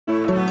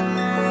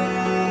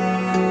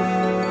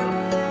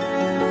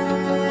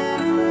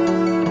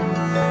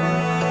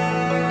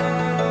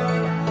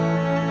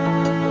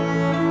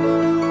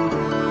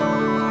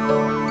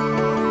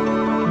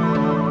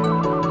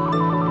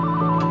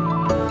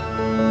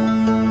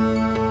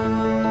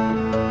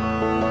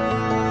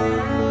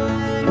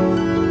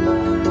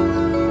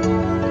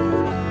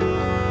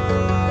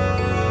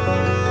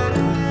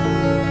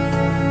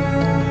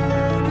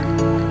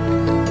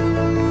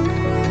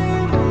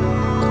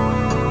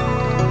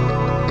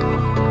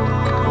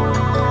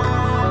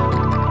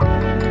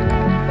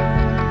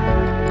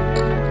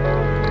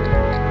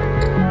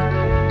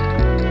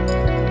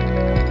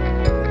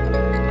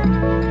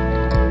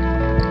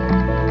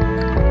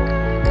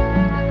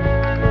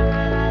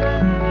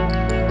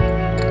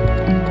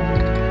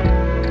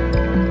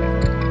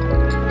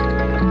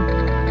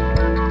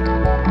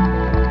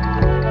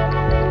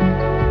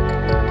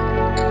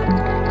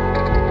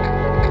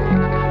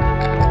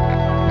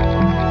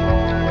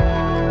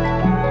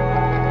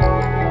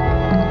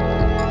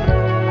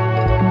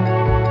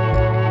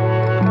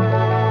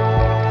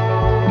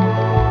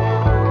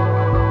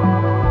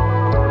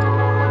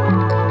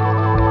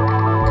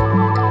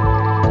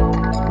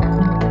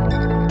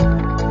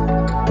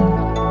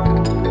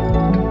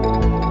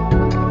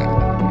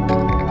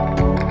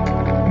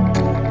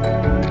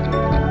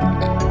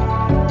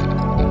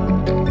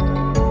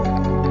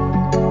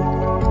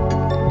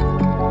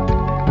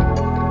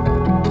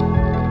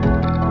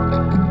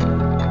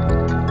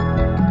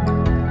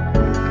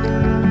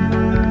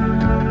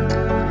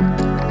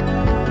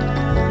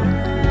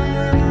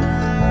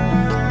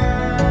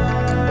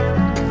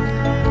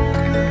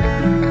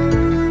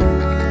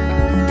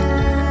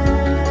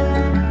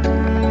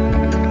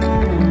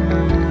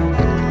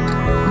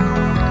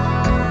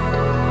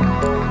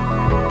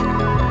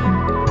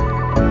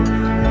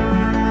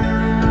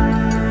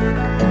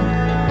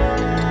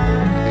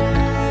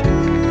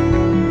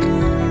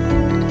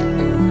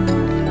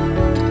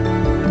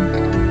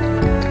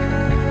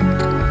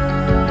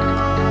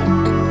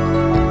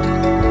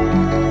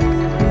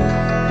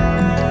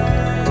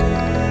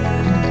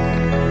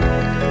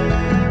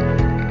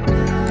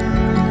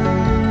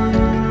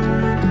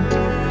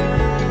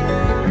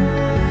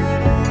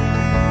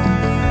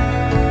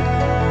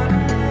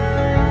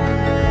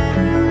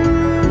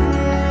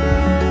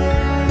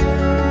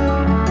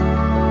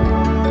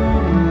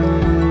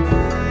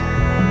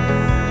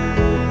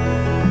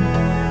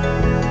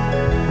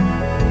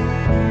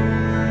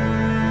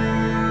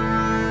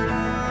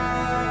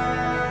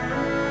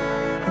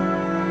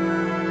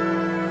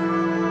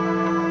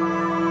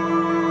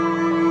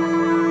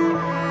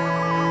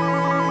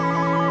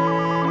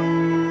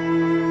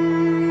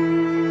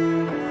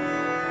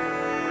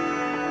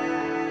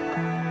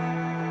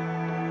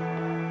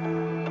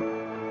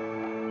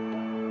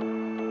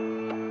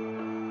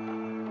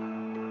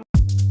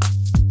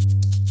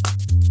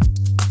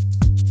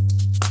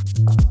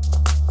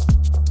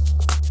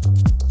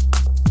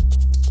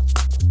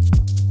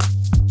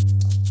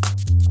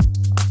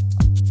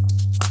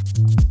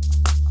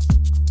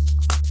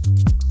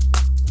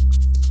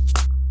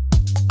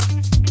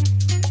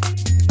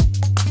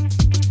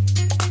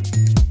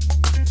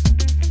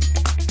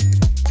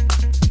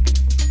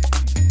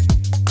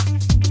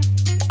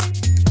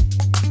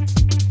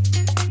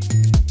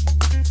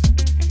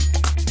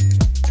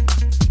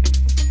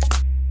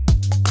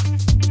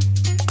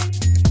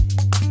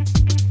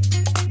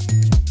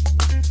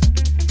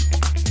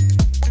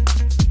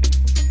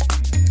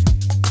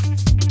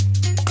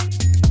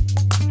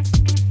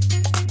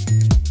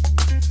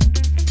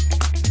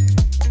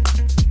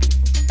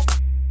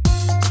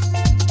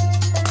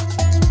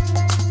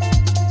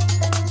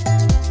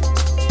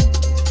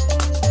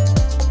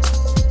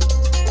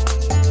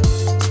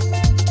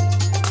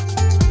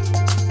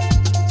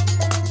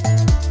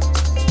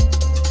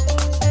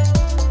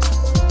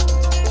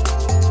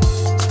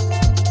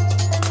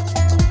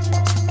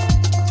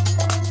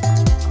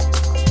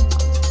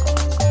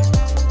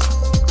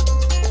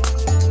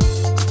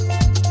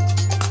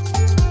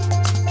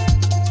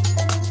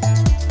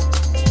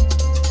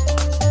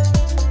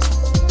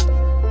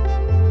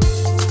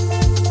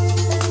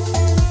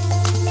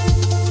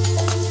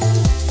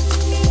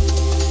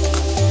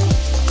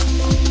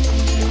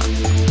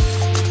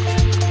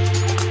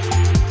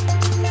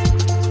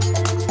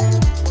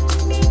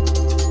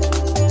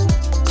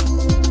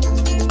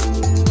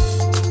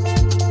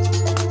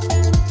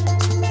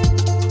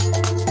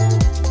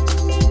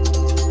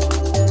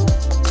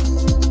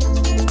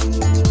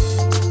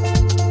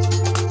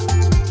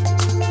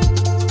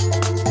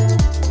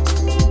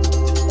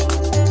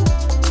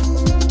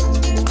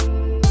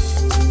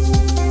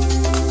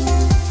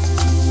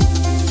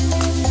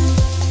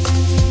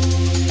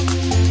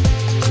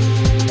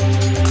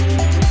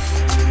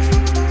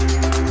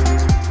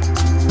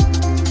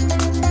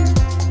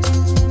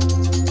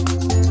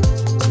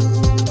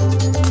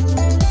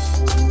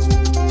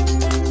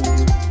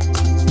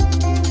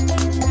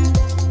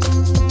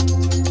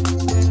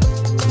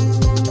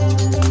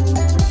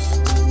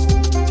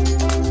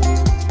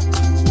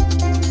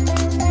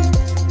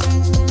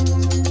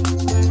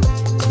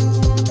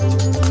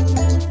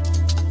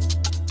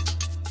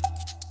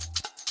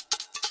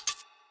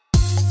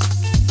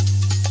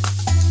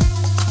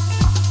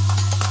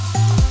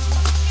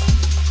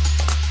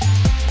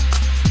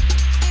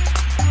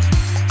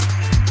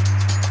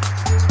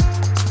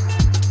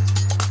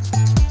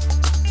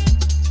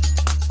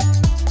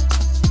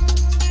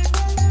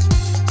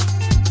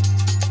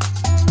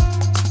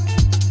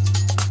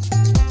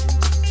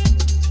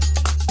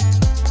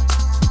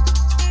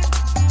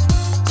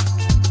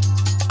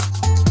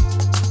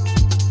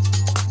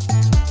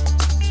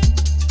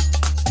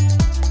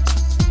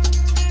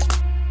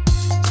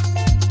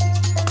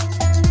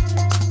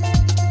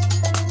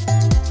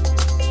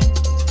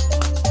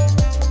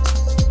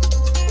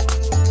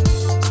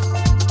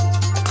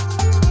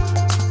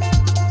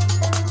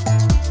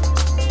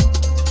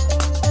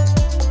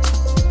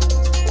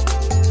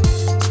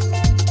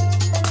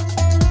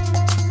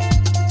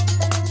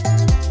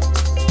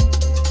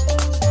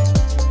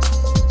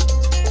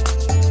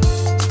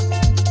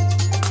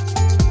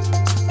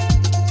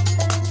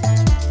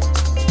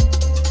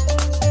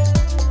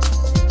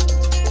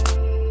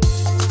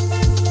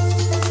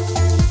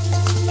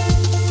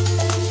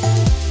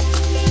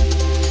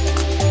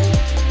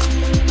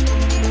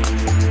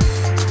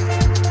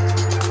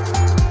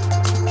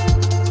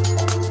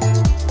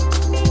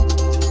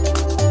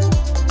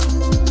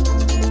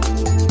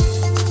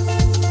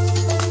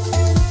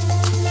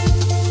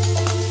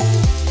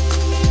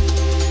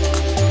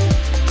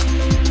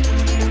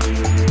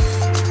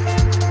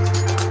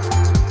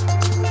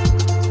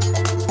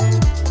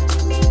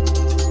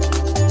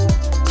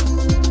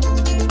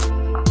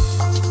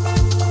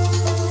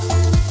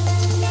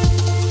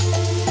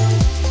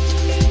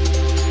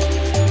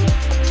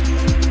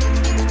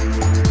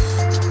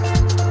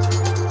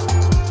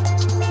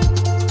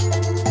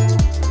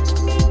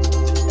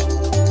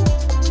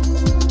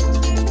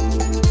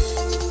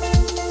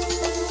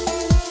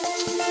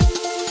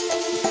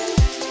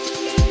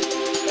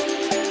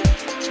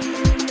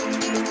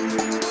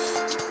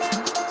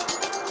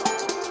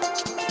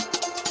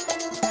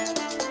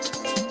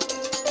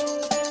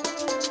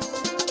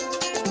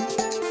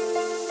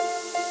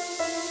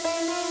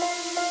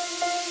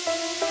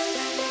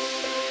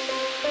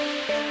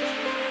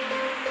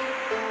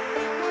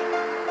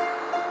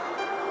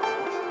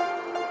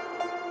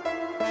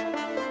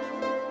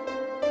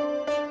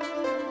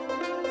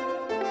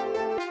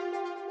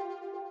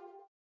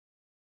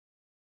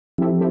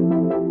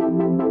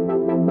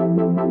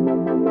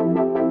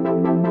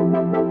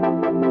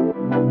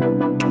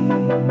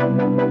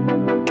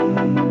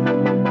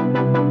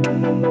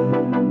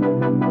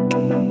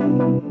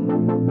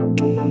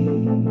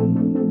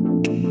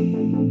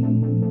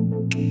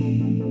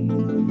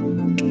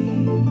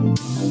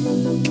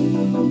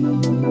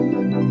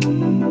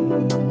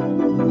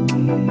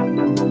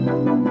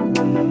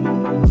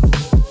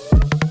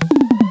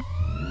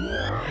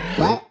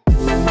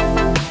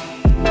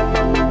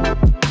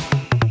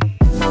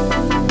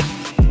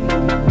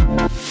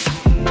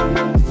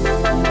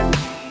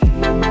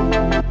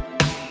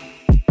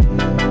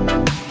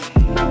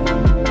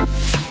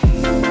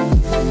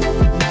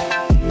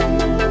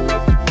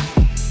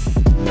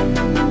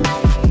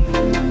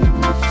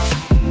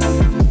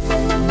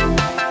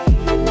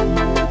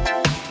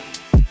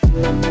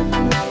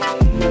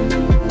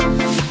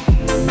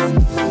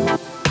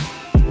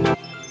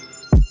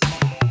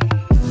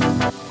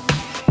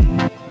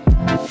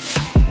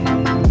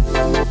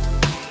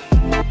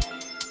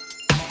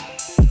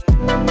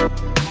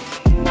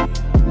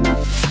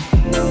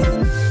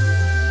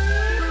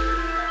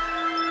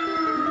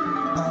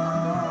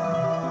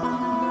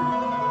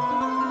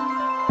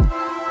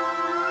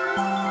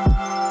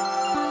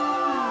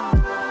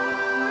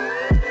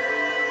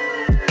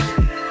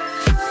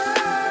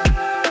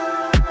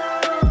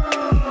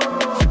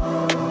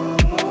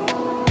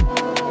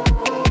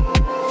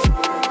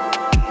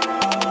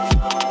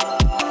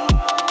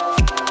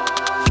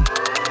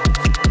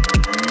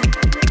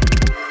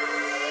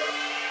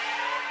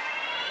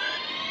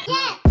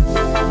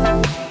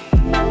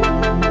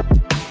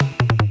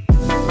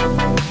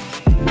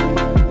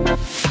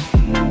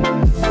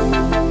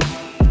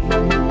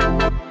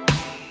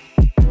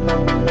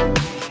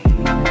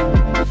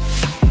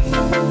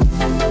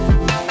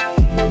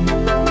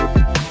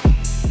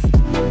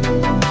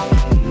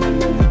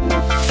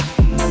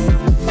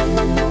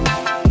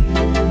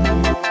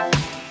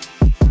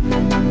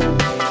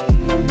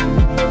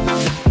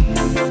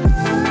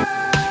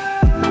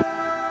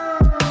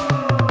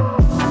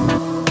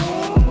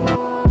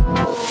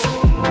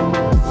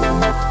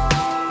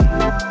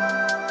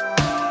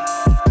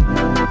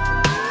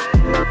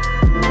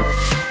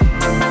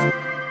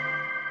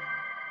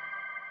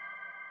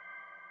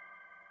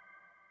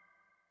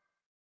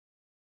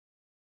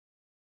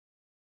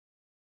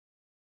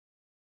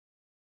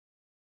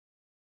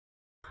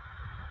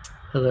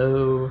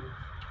Hello.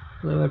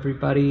 Hello,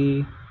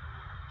 everybody.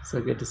 So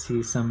good to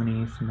see so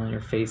many familiar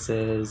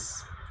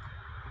faces.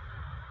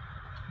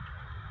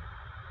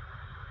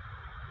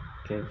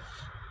 Give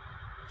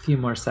a few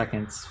more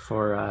seconds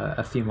for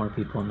a few more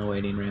people in the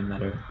waiting room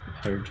that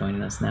are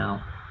joining us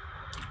now.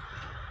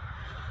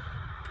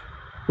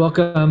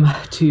 Welcome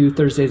to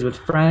Thursdays with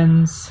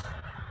Friends,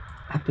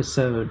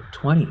 episode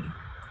 20.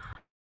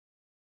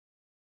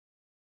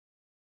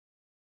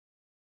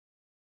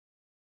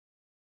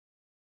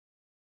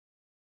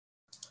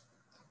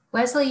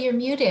 Wesley, you're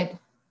muted.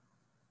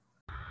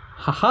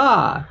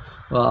 Haha!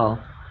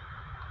 Well,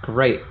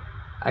 great.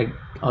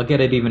 I'll get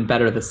it even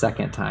better the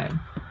second time.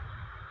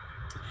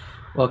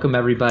 Welcome,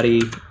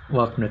 everybody.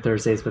 Welcome to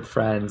Thursdays with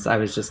Friends. I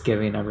was just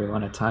giving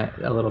everyone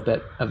a little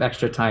bit of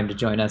extra time to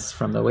join us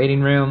from the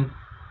waiting room.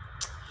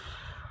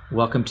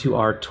 Welcome to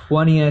our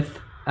 20th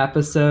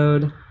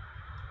episode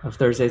of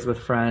Thursdays with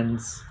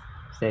Friends.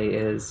 Today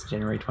is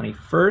January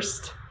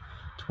 21st,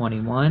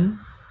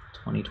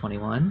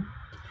 2021.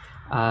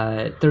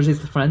 Thursdays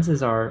with Friends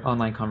is our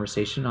online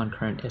conversation on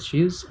current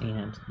issues.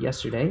 And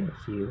yesterday,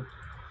 if you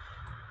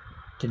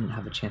didn't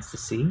have a chance to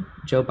see,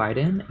 Joe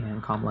Biden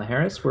and Kamala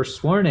Harris were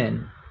sworn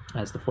in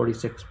as the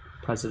 46th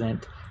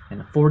president and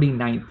the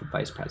 49th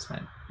vice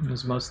president. It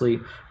was mostly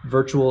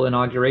virtual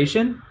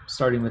inauguration,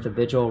 starting with a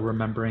vigil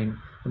remembering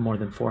the more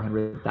than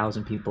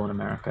 400,000 people in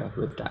America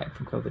who have died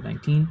from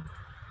COVID-19.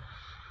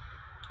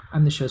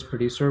 I'm the show's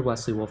producer,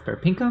 Wesley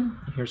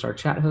Wolf-Bear-Pinkham. Here's our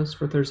chat host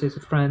for Thursdays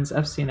with Friends,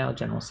 FCNL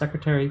General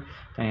Secretary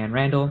Diane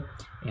Randall,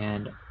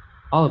 and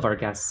all of our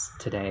guests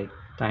today,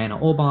 Diana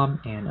Ohlbaum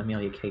and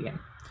Amelia Kegan,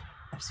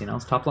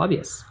 FCNL's top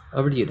lobbyists.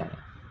 Over to you, Diane.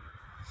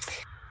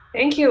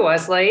 Thank you,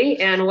 Wesley,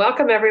 and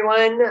welcome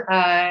everyone.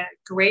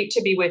 Great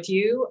to be with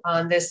you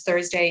on this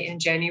Thursday in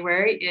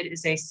January. It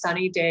is a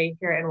sunny day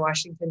here in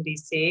Washington,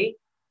 D.C.,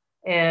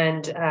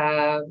 and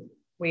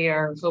we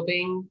are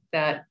hoping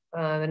that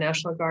the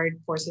National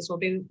Guard forces will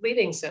be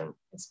leaving soon.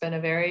 It's been a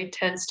very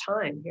tense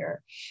time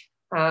here,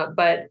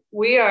 but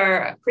we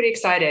are pretty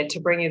excited to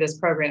bring you this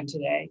program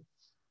today.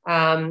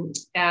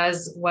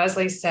 As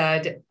Wesley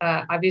said,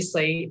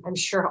 obviously, I'm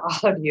sure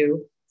all of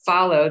you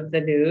followed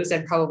the news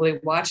and probably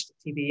watched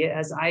TV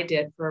as I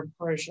did for a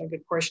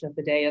good portion of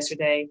the day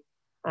yesterday,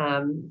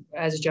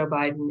 as Joe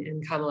Biden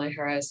and Kamala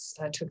Harris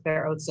took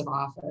their oaths of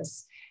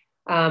office.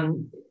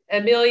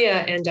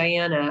 Amelia and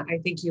Diana, I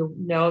think you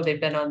know they've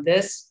been on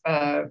this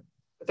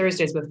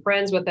Thursdays with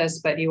Friends with us,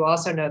 but you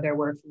also know their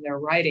work from their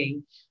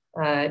writing.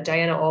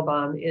 Diana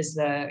Ohlbaum is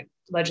the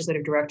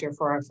legislative director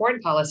for our foreign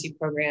policy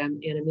program,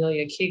 and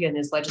Amelia Kegan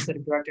is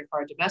legislative director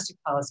for our domestic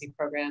policy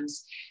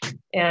programs.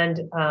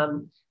 And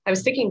I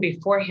was thinking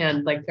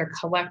beforehand, like their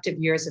collective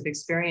years of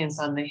experience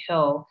on the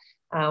Hill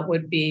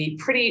would be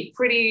pretty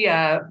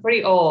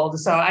old.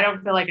 So I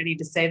don't feel like I need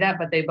to say that,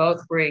 but they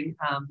both bring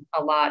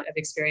a lot of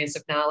experience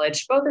of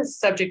knowledge, both as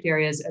subject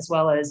areas as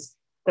well as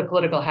the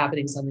political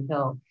happenings on the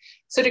Hill.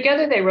 So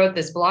together they wrote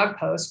this blog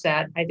post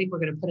that I think we're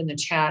going to put in the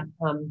chat,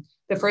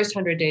 the first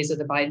 100 days of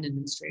the Biden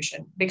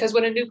administration, because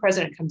when a new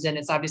president comes in,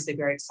 it's obviously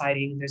very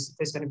exciting.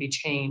 There's going to be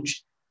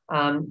change.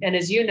 And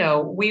as you know,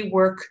 we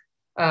work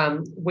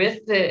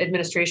with the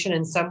administration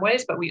in some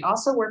ways, but we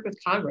also work with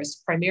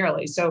Congress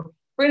primarily. So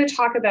we're going to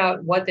talk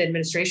about what the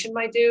administration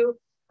might do.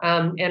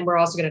 And we're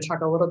also going to talk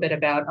a little bit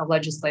about a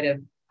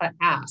legislative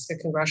ask, a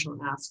congressional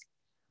ask.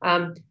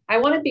 I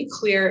want to be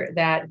clear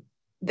that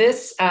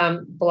this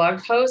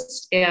blog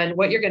post and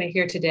what you're going to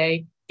hear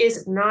today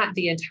is not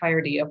the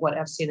entirety of what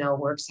FCNL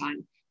works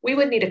on. We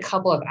would need a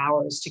couple of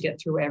hours to get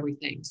through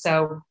everything.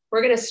 So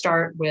we're going to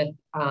start with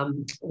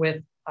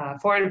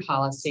foreign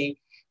policy.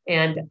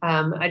 And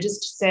I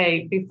just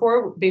say,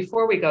 before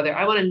we go there,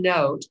 I want to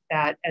note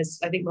that, as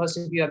I think most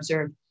of you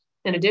observed,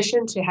 in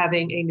addition to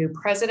having a new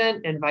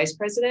president and vice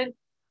president,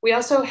 we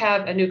also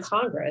have a new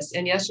Congress.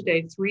 And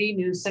yesterday, 3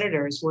 new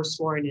senators were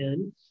sworn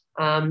in.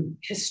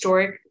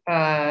 Historic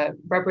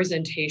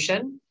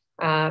representation,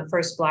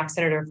 first Black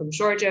senator from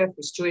Georgia,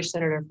 first Jewish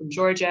senator from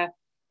Georgia,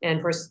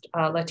 and first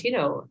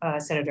Latino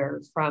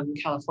senator from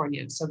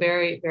California. So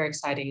very, very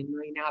exciting. And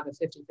we now have a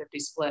 50-50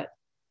 split.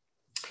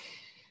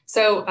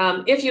 So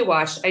if you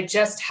watched, I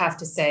just have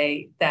to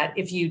say that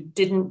if you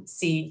didn't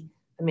see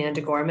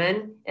Amanda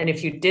Gorman, and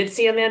if you did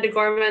see Amanda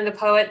Gorman, the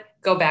poet,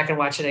 go back and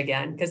watch it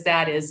again, because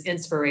that is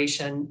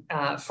inspiration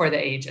for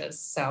the ages.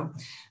 So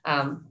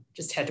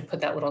just had to put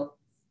that little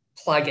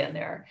plug in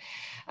there.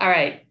 All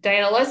right,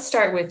 Diana, let's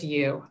start with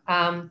you.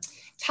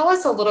 Tell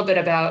us a little bit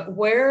about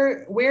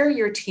where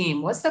your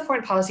team, what's the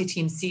foreign policy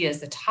team see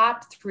as the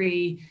top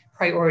 3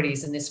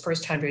 priorities in this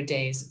first 100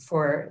 days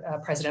for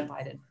President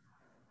Biden?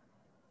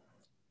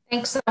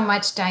 Thanks so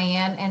much,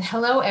 Diane, and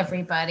hello,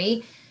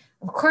 everybody.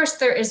 Of course,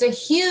 there is a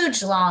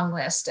huge long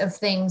list of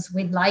things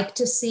we'd like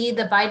to see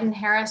the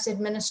Biden-Harris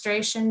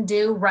administration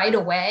do right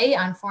away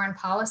on foreign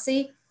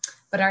policy,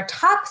 but our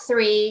top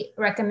 3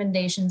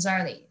 recommendations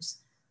are these.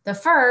 The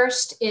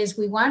first is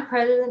we want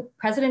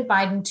President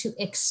Biden to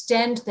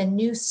extend the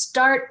New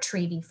START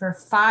treaty for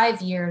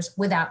 5 years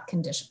without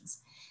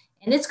conditions.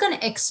 And it's going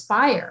to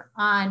expire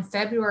on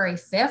February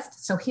 5th.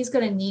 So he's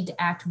going to need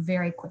to act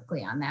very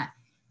quickly on that.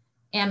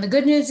 And the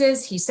good news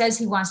is he says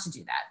he wants to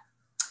do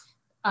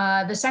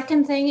that. The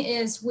second thing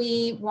is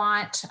we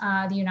want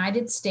the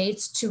United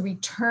States to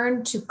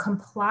return to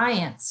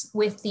compliance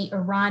with the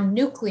Iran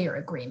nuclear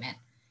agreement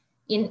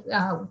in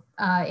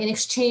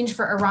exchange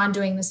for Iran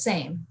doing the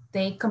same.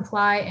 They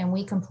comply and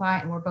we comply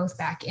and we're both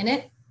back in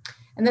it.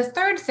 And the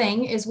third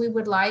thing is we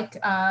would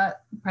like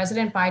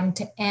President Biden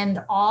to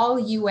end all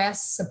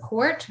US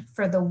support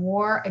for the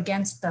war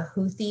against the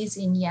Houthis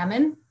in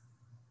Yemen.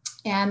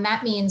 And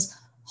that means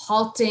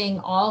halting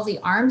all the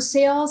arms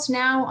sales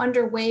now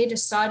underway to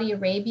Saudi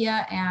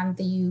Arabia and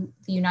the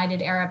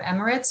United Arab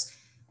Emirates,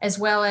 as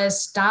well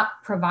as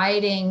stop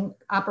providing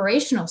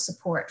operational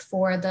support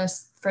for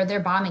their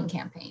bombing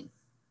campaign.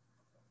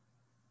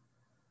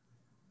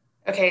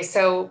 Okay,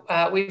 so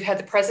we've had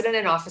the president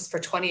in office for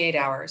 28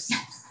 hours.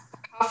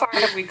 How far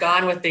have we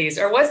gone with these?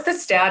 Or what's the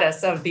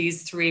status of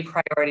these three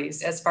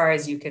priorities as far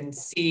as you can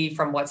see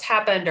from what's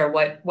happened or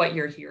what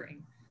you're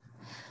hearing?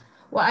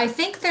 Well, I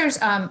think there's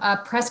a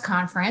press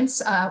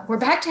conference. We're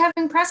back to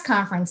having press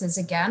conferences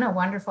again, a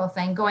wonderful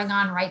thing going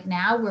on right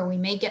now where we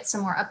may get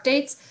some more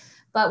updates.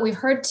 But we've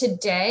heard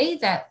today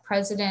that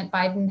President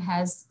Biden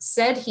has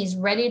said he's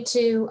ready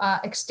to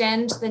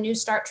extend the New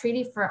START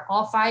treaty for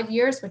all 5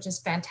 years, which is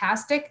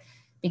fantastic.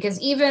 Because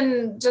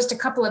even just a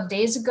couple of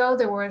days ago,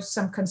 there were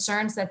some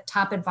concerns that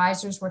top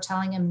advisors were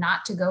telling him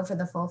not to go for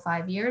the full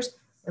 5 years.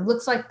 It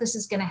looks like this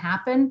is going to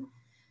happen.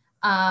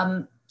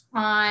 On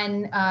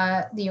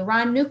the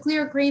Iran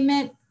nuclear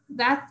agreement,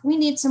 that we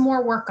need some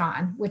more work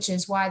on, which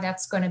is why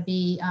that's going to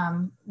be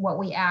what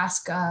we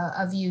ask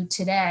of you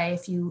today,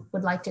 if you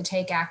would like to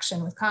take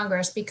action with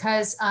Congress,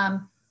 because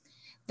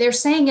they're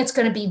saying it's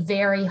going to be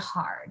very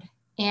hard.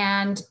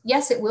 And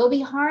yes, it will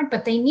be hard,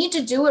 but they need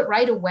to do it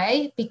right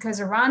away because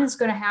Iran is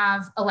going to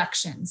have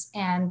elections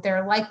and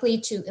they're likely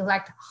to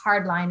elect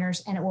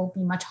hardliners, and it will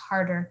be much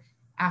harder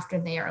after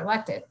they are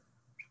elected.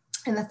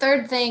 And the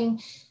third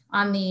thing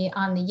on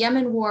the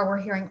Yemen war, we're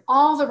hearing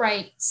all the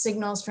right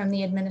signals from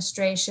the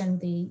administration,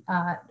 the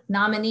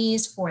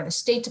nominees for the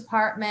State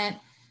Department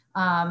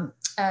and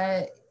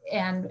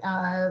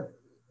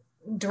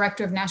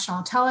Director of National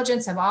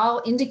Intelligence have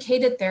all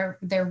indicated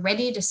they're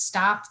ready to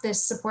stop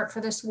this support for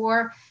this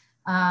war.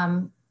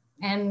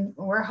 And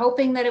we're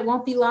hoping that it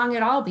won't be long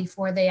at all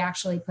before they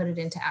actually put it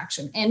into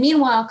action. And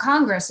meanwhile,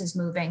 Congress is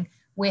moving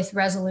with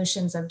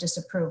resolutions of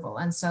disapproval.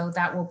 And so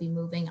that will be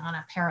moving on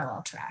a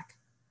parallel track.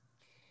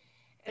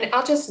 And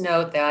I'll just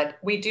note that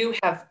we do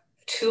have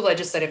two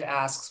legislative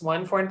asks,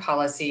 one foreign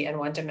policy and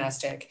one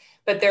domestic,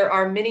 but there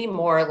are many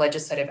more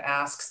legislative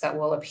asks that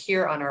will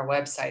appear on our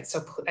website.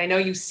 So I know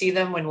you see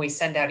them when we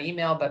send out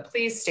email, but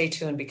please stay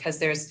tuned because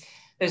there's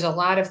a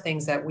lot of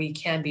things that we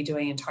can be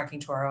doing and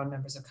talking to our own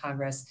members of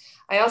Congress.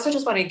 I also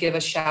just want to give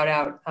a shout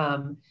out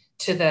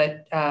to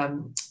the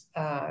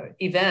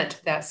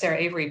event that Sarah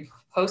Avery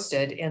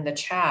posted in the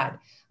chat,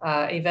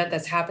 event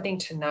that's happening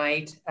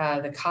tonight.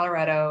 The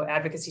Colorado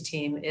advocacy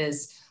team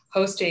is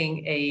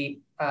hosting a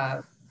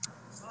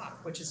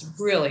which is a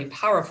really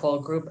powerful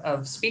group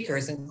of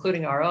speakers,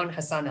 including our own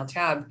Hassan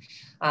El-Tab.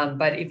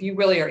 But if you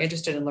really are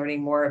interested in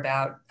learning more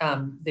about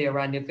the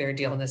Iran nuclear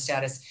deal and the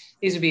status,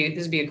 this would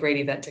be a great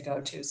event to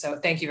go to. So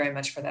thank you very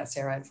much for that,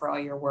 Sarah, and for all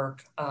your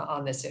work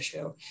on this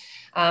issue.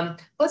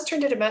 Let's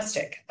turn to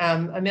domestic.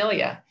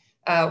 Amelia,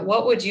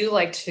 what would you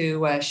like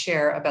to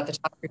share about the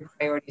top 3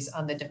 priorities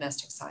on the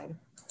domestic side?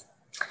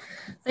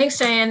 Thanks,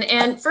 Diane.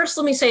 And first,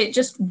 let me say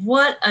just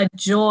what a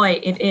joy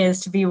it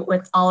is to be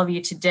with all of you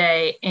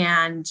today.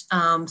 And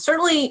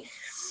certainly,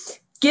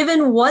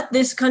 given what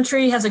this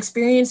country has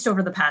experienced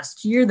over the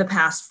past year, the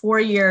past 4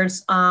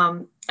 years,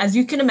 as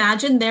you can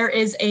imagine, there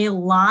is a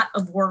lot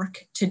of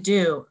work to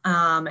do.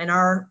 And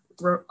our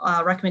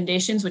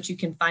recommendations, which you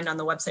can find on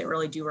the website,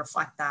 really do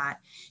reflect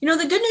that. You know,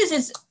 the good news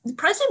is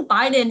President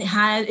Biden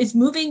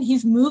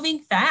he's moving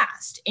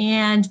fast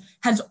and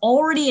has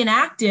already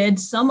enacted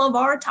some of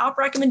our top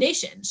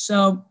recommendations.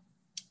 So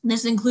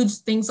this includes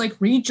things like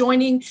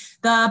rejoining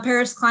the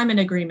Paris Climate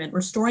Agreement,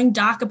 restoring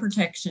DACA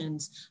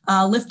protections,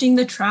 lifting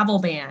the travel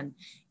ban.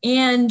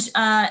 And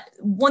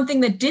one thing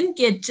that didn't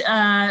get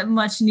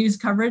much news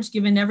coverage,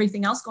 given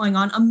everything else going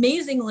on,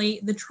 amazingly,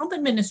 the Trump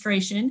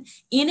administration,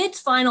 in its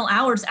final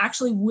hours,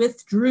 actually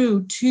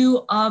withdrew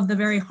 2 of the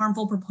very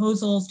harmful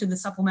proposals to the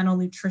Supplemental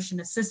Nutrition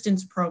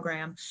Assistance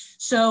Program.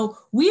 So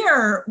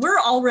we're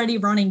already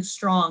running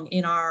strong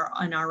in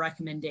our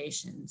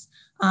recommendations.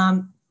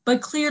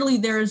 But clearly,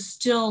 there is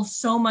still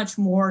so much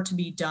more to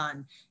be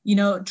done. You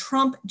know,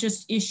 Trump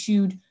just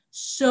issued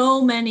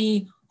so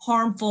many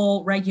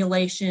harmful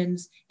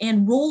regulations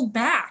and rolled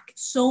back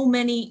so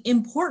many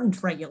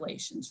important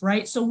regulations,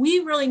 right? So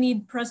we really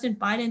need President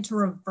Biden to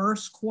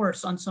reverse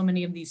course on so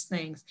many of these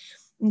things.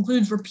 It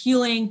includes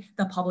repealing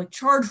the public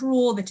charge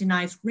rule that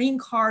denies green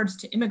cards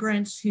to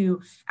immigrants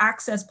who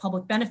access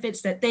public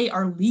benefits that they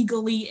are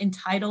legally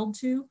entitled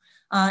to.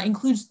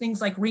 Includes things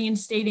like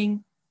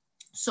reinstating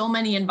so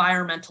many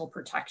environmental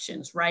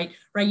protections, right?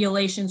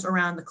 Regulations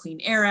around the Clean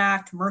Air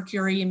Act,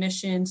 mercury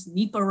emissions,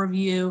 NEPA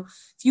review,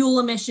 fuel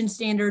emission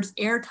standards,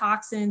 air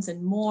toxins,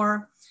 and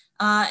more.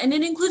 And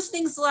it includes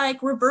things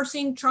like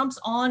reversing Trump's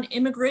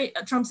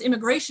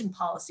immigration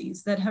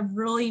policies that have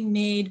really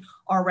made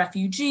our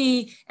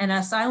refugee and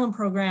asylum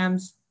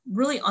programs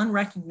really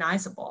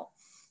unrecognizable.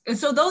 And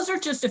so those are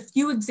just a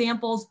few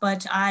examples,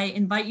 but I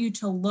invite you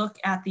to look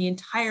at the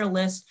entire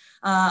list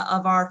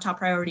of our top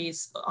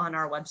priorities on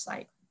our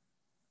website.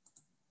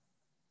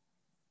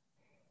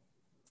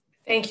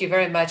 Thank you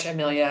very much,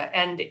 Amelia.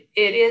 And it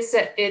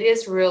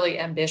is really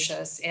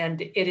ambitious, and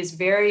it is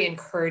very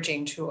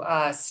encouraging to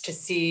us to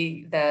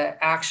see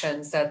the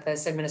actions that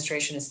this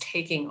administration is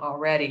taking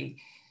already.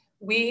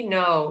 We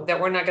know that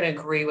we're not going to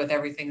agree with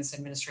everything this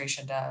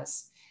administration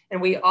does. And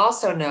we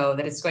also know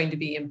that it's going to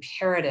be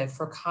imperative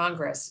for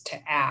Congress to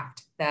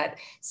act, that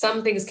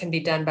some things can be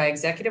done by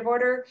executive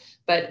order,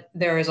 but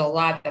there is a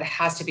lot that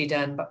has to be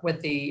done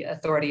with the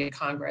authority of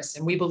Congress.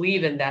 And we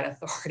believe in that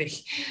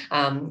authority.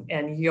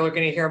 And you're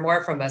going to hear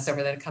more from us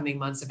over the coming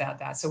months about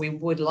that. So we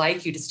would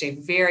like you to stay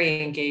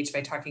very engaged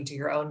by talking to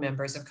your own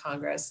members of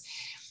Congress.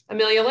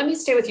 Amelia, let me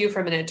stay with you for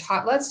a minute.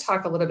 Let's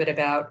talk a little bit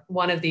about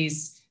one of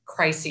these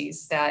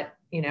crises that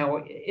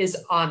is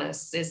on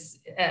us.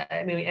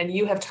 And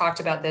you have talked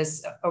about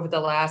this over the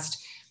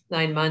last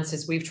 9 months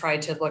as we've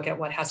tried to look at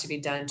what has to be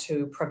done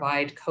to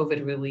provide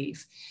COVID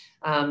relief.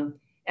 And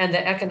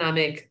the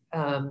economic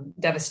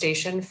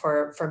devastation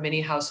for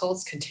many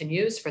households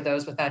continues for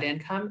those without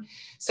income.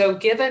 So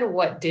given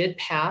what did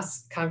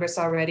pass Congress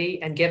already,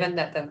 and given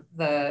that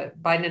the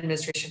Biden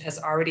administration has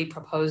already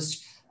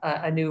proposed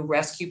a new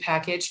rescue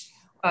package,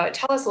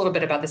 tell us a little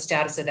bit about the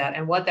status of that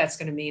and what that's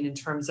going to mean in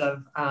terms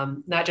of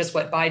not just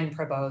what Biden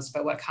proposed,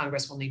 but what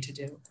Congress will need to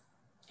do.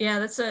 Yeah,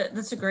 that's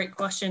a great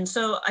question.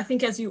 So I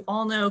think, as you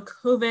all know,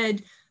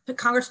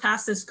 Congress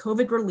passed this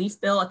COVID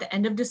relief bill at the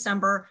end of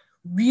December.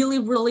 Really,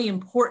 really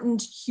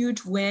important,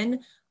 huge win.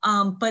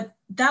 But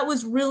that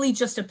was really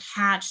just a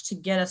patch to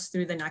get us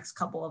through the next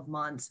couple of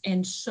months,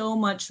 and so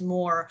much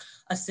more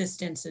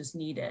assistance is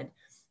needed.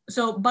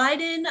 So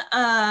Biden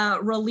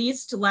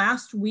released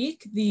last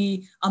week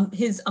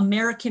his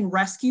American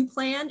Rescue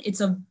Plan. It's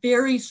a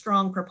very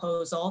strong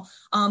proposal,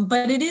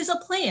 but it is a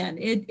plan.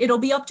 It'll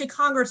be up to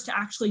Congress to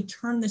actually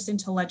turn this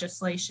into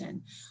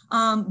legislation.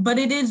 But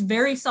it is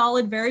very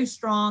solid, very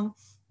strong.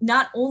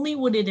 Not only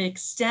would it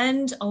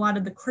extend a lot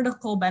of the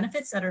critical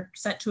benefits that are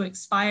set to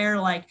expire,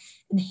 like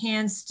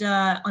enhanced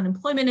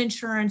unemployment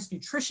insurance,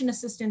 nutrition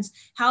assistance,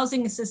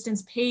 housing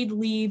assistance, paid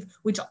leave,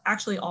 which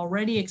actually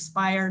already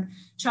expired,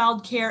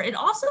 childcare. It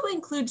also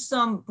includes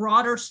some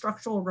broader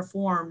structural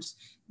reforms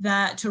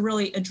that to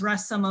really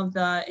address some of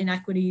the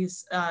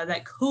inequities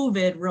that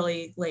COVID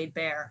really laid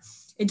bare.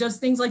 It does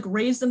things like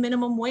raise the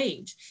minimum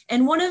wage.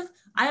 And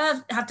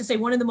I have to say,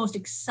 one of the most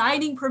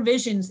exciting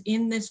provisions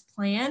in this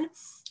plan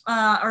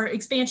are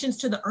expansions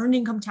to the earned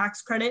income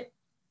tax credit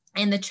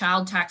and the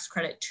child tax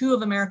credit, two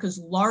of America's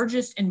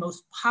largest and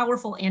most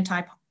powerful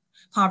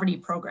anti-poverty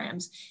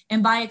programs.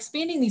 And by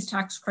expanding these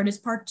tax credits,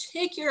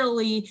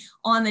 particularly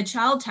on the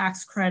child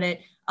tax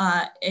credit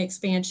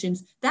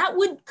expansions, that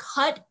would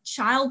cut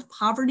child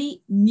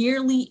poverty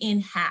nearly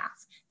in half.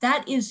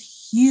 That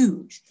is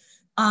huge.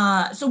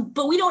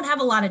 But we don't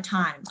have a lot of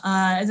time.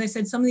 As I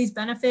said, some of these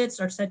benefits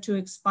are set to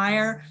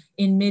expire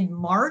in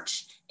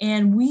mid-March,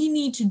 and we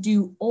need to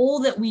do all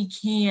that we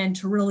can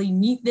to really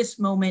meet this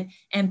moment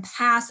and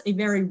pass a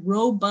very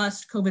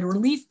robust COVID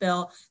relief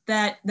bill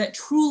that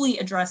truly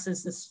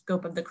addresses the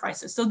scope of the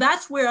crisis. So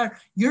that's where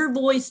your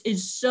voice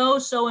is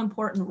so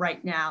important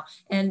right now.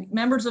 And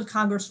members of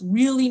Congress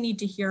really need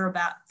to hear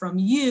from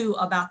you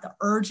about the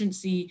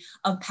urgency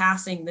of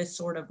passing this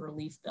sort of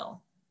relief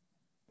bill.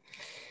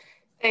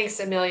 Thanks,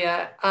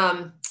 Amelia.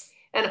 And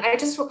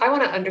I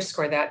want to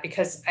underscore that,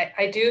 because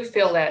I do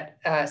feel that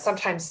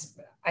sometimes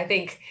I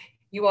think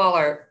you all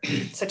are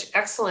such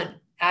excellent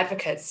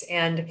advocates,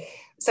 and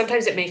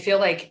sometimes it may feel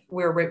like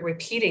we're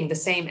repeating the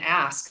same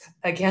ask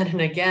again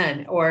and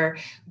again, or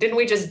didn't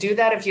we just do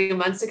that a few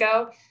months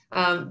ago?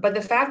 But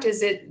the fact is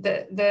that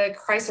the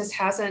crisis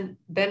hasn't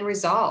been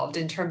resolved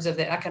in terms of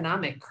the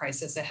economic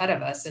crisis ahead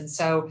of us. And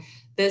so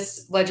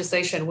this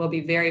legislation will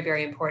be very,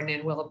 very important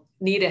and will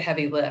need a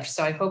heavy lift.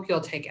 So I hope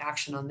you'll take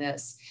action on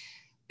this.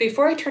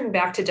 Before I turn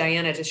back to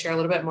Diana to share a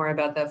little bit more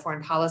about the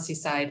foreign policy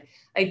side,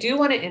 I do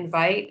want to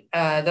invite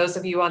those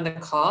of you on the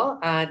call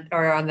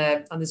or on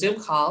the Zoom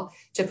call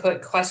to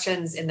put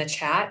questions in the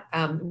chat.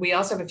 We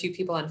also have a few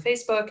people on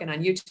Facebook and on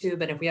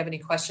YouTube, and if we have any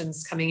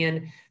questions coming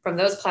in from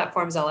those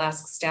platforms, I'll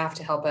ask staff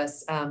to help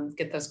us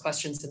get those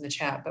questions in the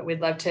chat. But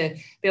we'd love to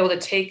be able to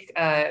take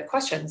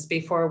questions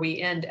before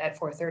we end at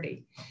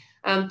 4:30.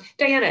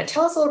 Diana,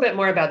 tell us a little bit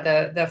more about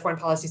the foreign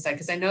policy side,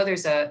 because I know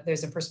there's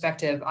a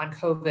perspective on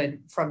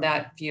COVID from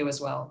that view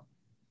as well.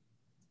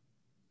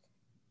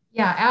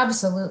 Yeah,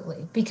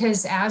 absolutely.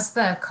 Because as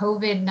the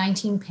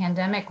COVID-19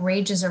 pandemic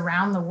rages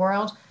around the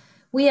world,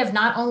 we have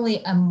not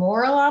only a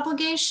moral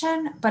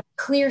obligation, but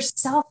clear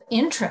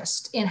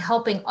self-interest in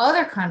helping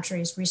other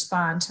countries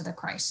respond to the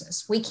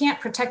crisis. We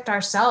can't protect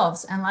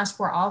ourselves unless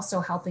we're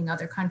also helping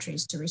other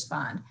countries to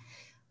respond.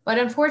 But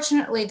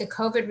unfortunately, the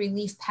COVID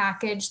relief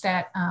package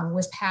that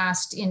was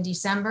passed in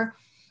December,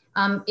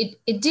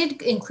 it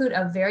did include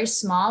a very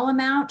small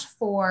amount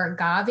for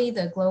Gavi,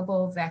 the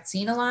Global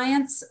Vaccine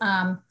Alliance,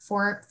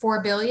 for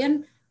 $4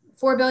 billion.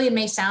 $4 billion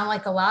may sound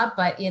like a lot,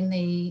 but in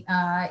the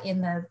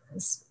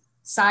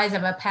size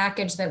of a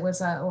package that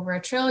was over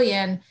 $1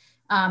 trillion,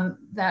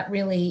 that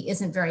really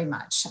isn't very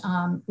much.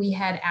 We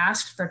had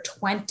asked for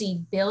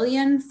 $20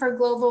 billion for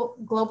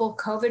global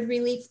COVID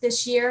relief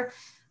this year.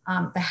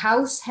 The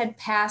House had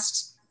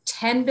passed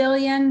 $10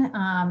 billion,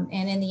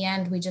 and in the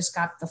end, we just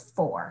got the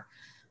 $4.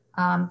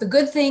 The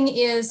good thing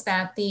is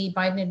that the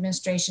Biden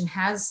administration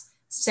has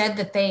said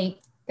that they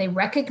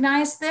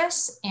recognize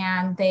this,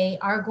 and they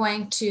are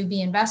going to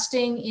be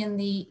investing in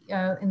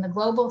the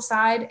global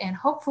side, and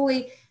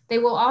hopefully they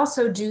will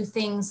also do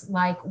things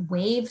like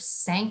waive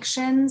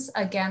sanctions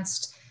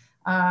against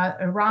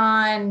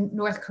Iran,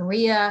 North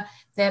Korea,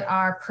 that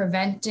are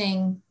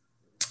preventing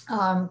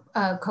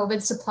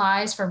COVID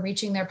supplies from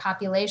reaching their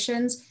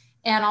populations,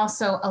 and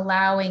also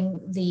allowing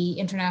the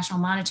International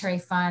Monetary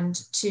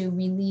Fund to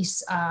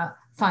release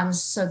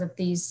funds so that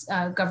these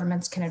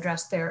governments can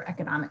address their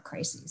economic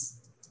crises.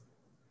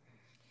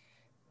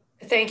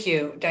 Thank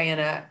you,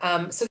 Diana.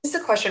 So this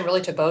is a question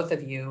really to both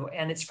of you,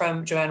 and it's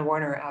from Joanne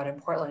Warner out in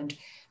Portland.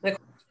 And the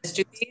question is,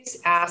 do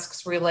these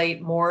asks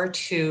relate more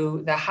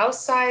to the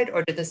House side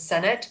or to the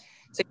Senate?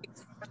 So you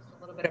can talk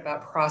a little bit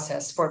about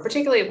process for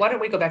particularly, why don't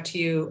we go back to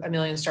you,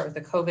 Amelia, and start with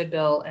the COVID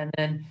bill, and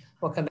then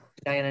we'll come back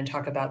to Diana and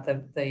talk about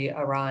the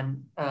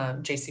Iran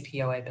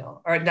JCPOA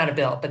bill, or not a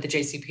bill, but the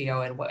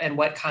JCPOA, and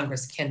what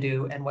Congress can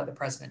do and what the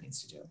president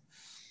needs to do.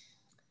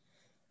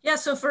 Yeah,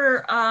 so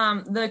for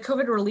the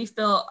COVID relief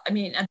bill, I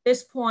mean, at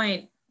this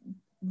point,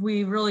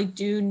 we really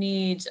do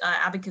need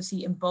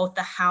advocacy in both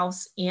the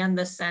House and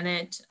the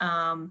Senate.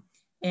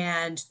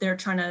 And they're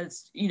trying to,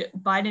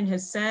 Biden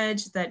has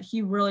said that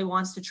he really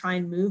wants to try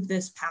and move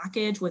this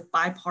package with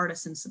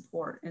bipartisan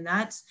support. And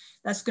that's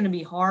going to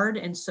be hard.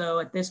 And so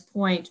at this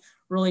point,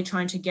 really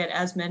trying to get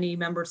as many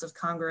members of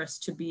Congress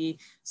to be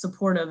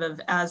supportive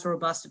of as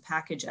robust a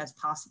package as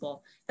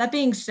possible. That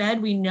being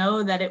said, we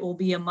know that it will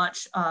be a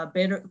much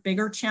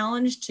bigger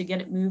challenge to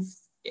get it moved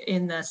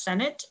in the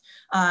Senate.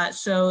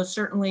 So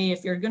certainly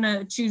if you're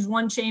gonna choose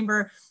one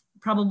chamber,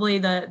 probably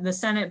the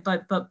Senate,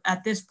 but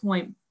at this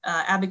point,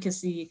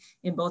 advocacy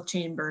in both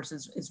chambers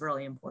is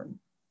really important.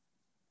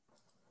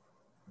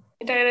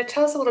 Diana,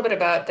 tell us a little bit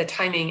about the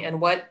timing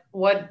and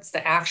what's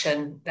the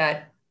action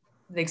that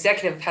the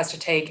executive has to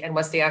take, and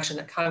what's the action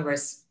that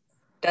Congress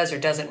does or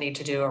doesn't need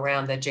to do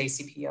around the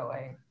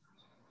JCPOA?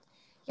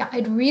 Yeah,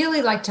 I'd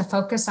really like to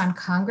focus on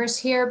Congress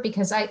here,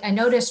 because I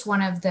noticed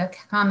one of the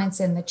comments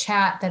in the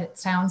chat that it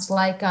sounds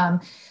like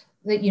that,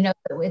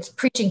 it's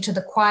preaching to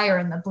the choir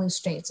in the blue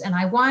states. And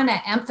I want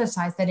to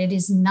emphasize that it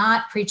is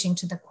not preaching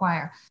to the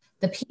choir.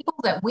 The people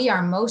that we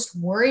are most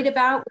worried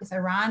about with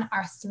Iran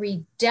are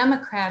 3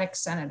 Democratic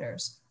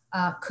senators,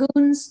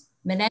 Coons,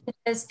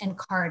 Menendez, and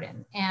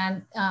Cardin.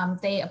 And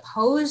they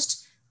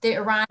opposed the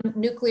Iran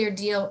nuclear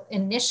deal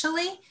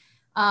initially,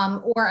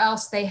 or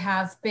else they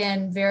have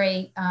been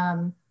very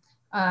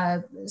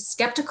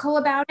skeptical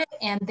about it,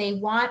 and they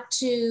want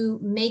to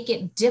make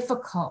it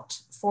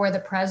difficult for the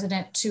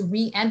president to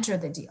re-enter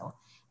the deal.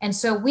 And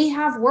so we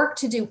have work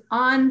to do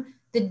on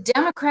the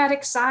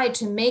Democratic side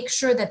to make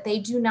sure that they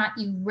do not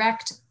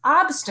erect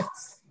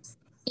obstacles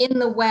in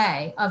the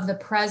way of the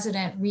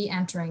president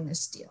re-entering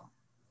this deal.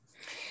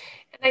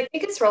 And I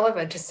think it's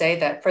relevant to say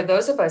that for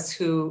those of us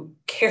who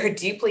care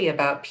deeply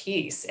about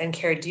peace and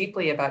care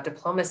deeply about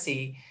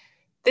diplomacy,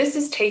 this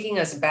is taking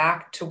us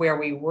back to where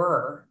we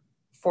were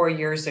 4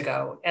 years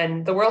ago,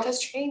 and the world has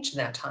changed in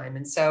that time.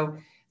 And so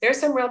there's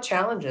some real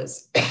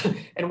challenges,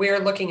 and we are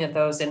looking at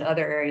those in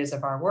other areas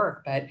of our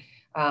work. But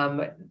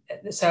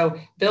so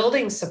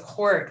building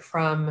support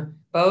from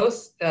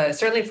both,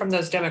 certainly from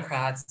those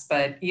Democrats,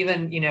 but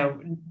even,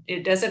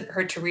 it doesn't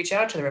hurt to reach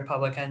out to the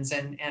Republicans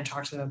and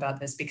talk to them about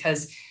this,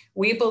 because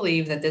we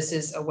believe that this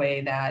is a way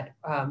that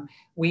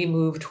we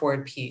move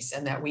toward peace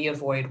and that we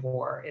avoid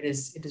war. It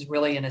is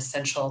really an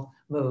essential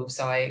move.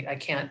 So I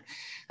can't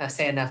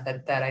say enough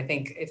that I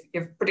think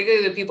if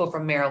particularly the people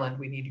from Maryland,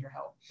 we need your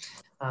help.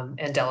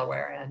 And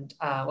Delaware. And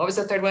what was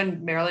the third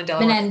one? Maryland,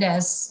 Delaware?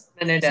 Menendez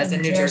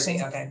and New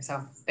Jersey. Okay, so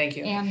thank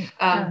you. And,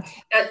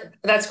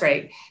 that's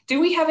great.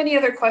 Do we have any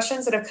other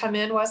questions that have come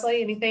in,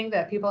 Wesley? Anything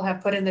that people have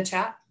put in the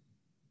chat?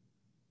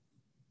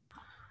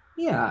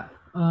 Yeah,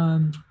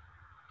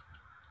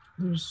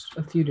 there's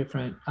a few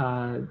different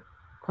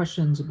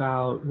questions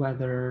about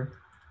whether,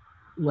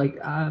 what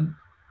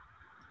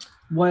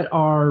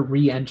are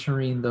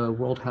re-entering the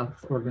World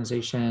Health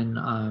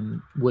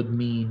Organization would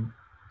mean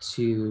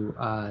to,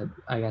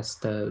 I guess,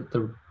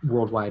 the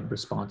worldwide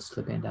response to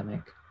the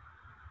pandemic.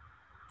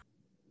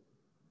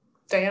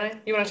 Diana,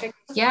 you want to take?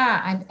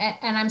 Yeah,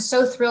 and I'm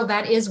so thrilled.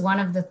 That is one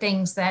of the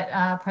things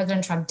that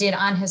President Trump did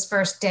on his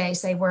first day,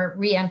 say we're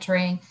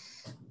re-entering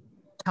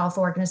Health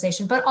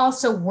Organization, but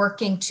also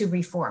working to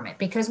reform it,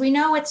 because we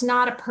know it's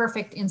not a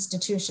perfect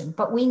institution,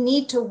 but we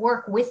need to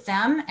work with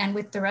them and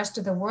with the rest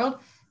of the world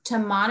to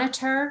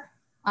monitor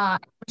and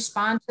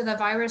respond to the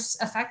virus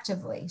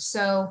effectively.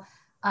 So,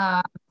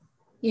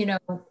 you know,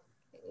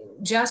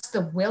 just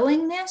the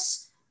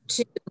willingness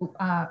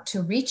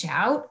to reach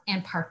out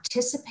and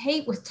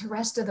participate with the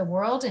rest of the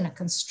world in a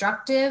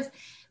constructive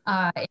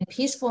and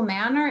peaceful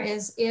manner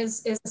is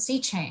a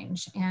sea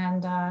change.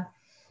 And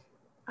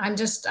I'm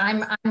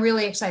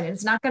really excited.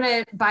 It's not going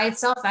to by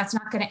itself, that's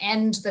not going to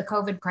end the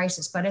COVID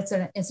crisis, but it's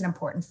an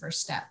important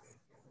first step.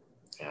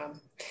 Yeah,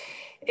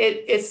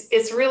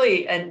 it's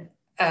really, and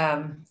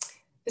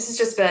this has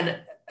just been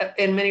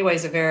in many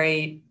ways a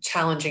very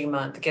challenging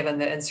month, given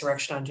the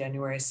insurrection on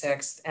January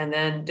 6th. And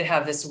then to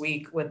have this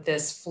week with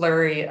this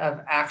flurry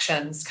of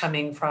actions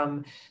coming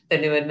from the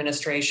new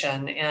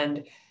administration,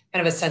 and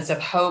kind of a sense of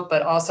hope,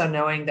 but also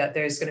knowing that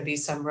there's going to be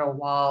some real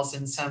walls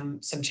and some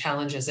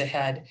challenges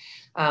ahead.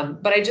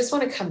 But I just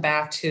want to come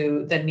back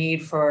to the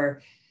need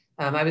for,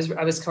 I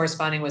was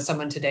corresponding with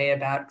someone today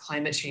about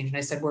climate change, and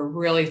I said, we're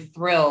really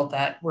thrilled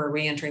that we're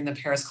re-entering the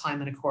Paris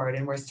Climate Accord,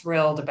 and we're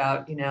thrilled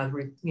about,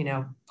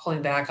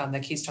 pulling back on the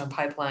Keystone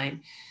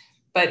Pipeline.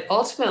 But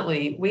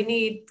ultimately, we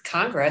need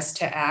Congress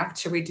to act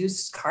to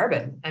reduce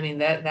carbon. I mean,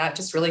 that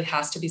just really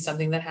has to be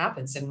something that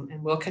happens,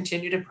 and we'll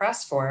continue to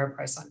press for a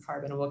price on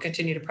carbon, and we'll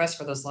continue to press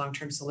for those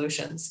long-term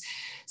solutions.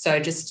 So I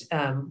just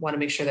want to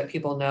make sure that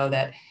people know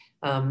that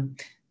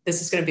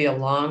this is going to be a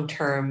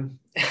long-term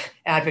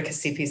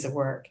advocacy piece of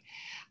work.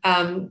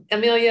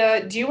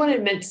 Amelia, do you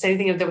want to say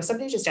anything? There was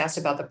something you just asked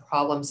about the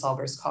Problem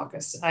Solvers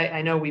Caucus.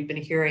 I know we've been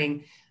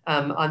hearing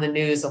on the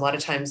news a lot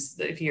of times,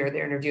 if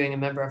they're interviewing a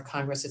member of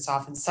Congress, it's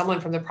often someone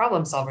from the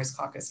Problem Solvers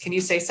Caucus. Can you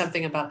say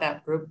something about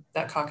that group,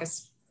 that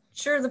caucus?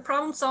 Sure. The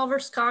Problem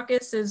Solvers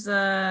Caucus is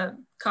a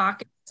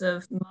caucus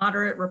of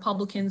moderate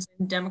Republicans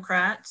and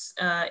Democrats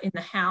in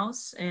the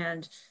House,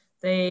 and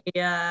they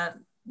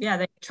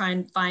try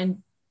and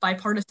find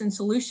bipartisan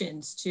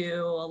solutions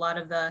to a lot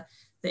of the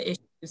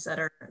issues that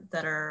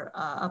are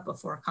up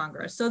before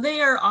Congress. So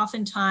they are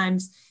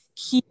oftentimes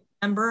key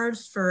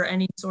members for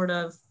any sort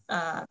of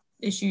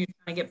issue you're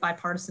trying to get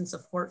bipartisan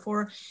support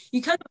for.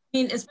 You kind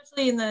of,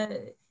 especially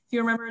if you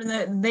remember,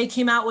 they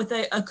came out with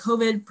a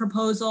COVID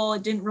proposal.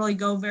 It didn't really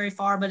go very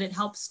far, but it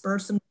helped spur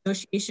some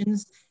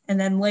negotiations. And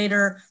then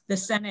later, the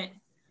Senate,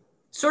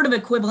 sort of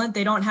equivalent,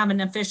 they don't have an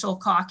official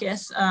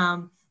caucus,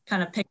 kind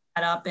of picked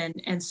that up.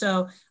 And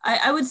so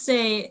I would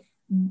say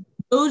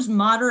those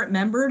moderate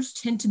members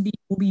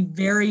will be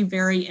very,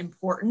 very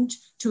important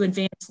to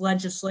advance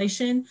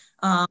legislation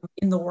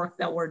in the work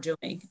that we're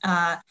doing.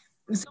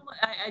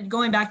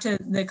 Going back to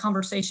the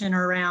conversation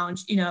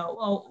around,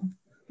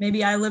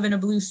 maybe I live in a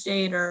blue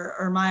state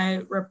or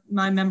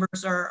my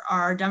members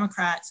are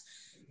Democrats.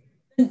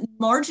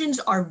 Margins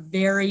are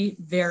very,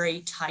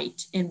 very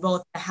tight in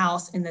both the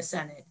House and the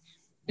Senate.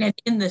 And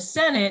in the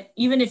Senate,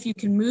 even if you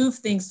can move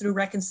things through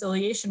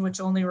reconciliation, which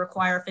only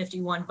require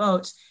 51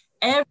 votes,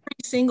 every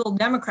single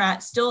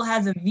Democrat still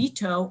has a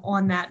veto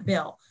on that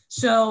bill.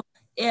 So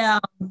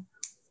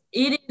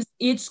it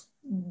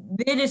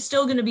is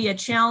still going to be a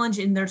challenge,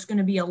 and there's going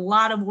to be a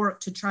lot of work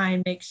to try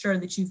and make sure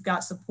that you've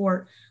got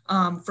support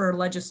for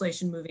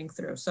legislation moving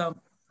through. So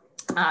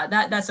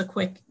that's a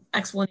quick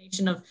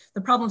explanation of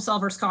the Problem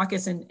Solvers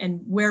Caucus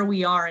and where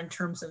we are in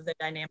terms of the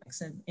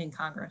dynamics in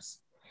Congress.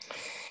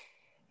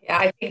 Yeah,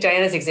 I think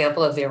Diana's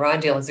example of the Iran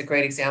deal is a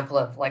great example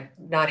of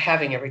not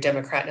having every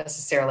Democrat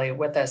necessarily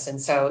with us. And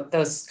so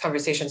those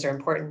conversations are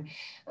important.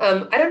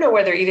 I don't know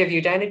whether either of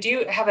you, Diana, do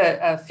you have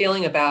a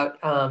feeling about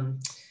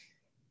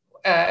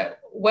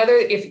whether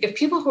if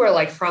people who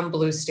are from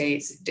blue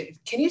states,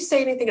 can you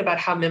say anything about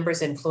how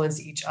members influence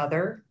each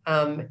other?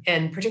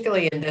 And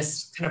particularly in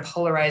this kind of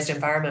polarized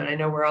environment, I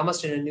know we're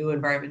almost in a new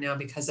environment now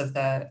because of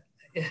the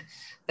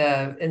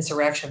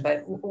insurrection,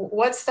 but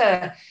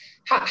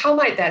how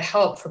might that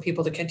help for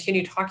people to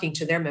continue talking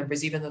to their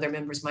members, even though their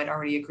members might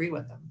already agree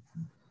with them?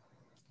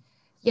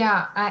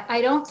 Yeah,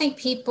 I don't think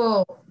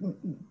people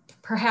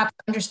perhaps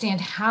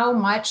understand how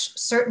much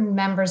certain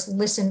members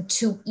listen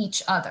to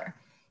each other.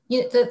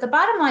 The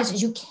bottom line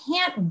is you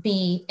can't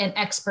be an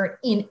expert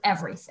in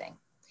everything.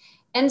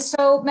 And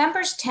so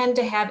members tend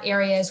to have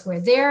areas where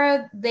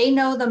they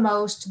know the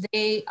most,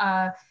 they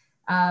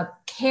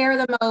care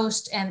the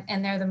most,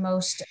 and they're the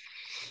most,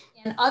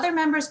 and other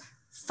members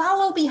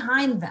follow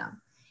behind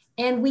them.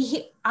 And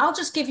I'll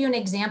just give you an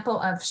example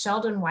of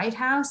Sheldon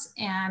Whitehouse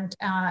and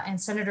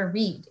Senator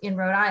Reid in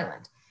Rhode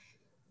Island.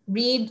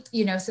 Reid,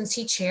 since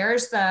he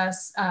chairs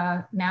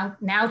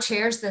now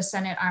chairs the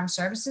Senate Armed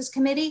Services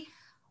Committee,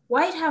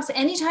 Whitehouse,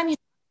 anytime he's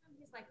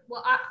like,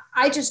 well,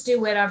 I just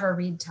do whatever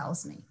Reid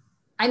tells me.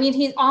 I mean,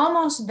 he's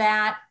almost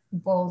that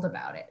bold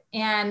about it.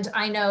 And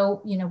I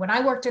know, when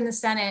I worked in the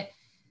Senate,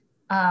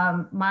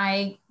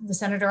 The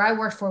senator I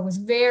worked for was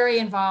very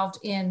involved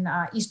in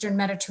Eastern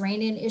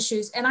Mediterranean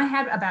issues. And I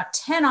had about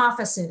 10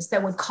 offices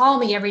that would call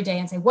me every day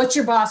and say, what's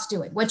your boss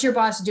doing? What's your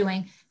boss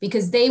doing?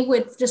 Because they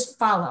would just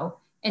follow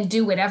and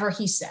do whatever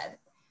he said.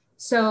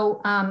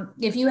 So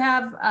if you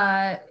have,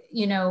 a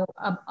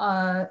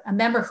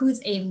member who's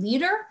a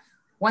leader,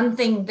 one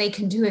thing they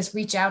can do is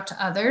reach out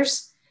to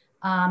others,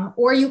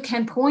 or you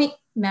can point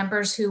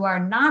members who are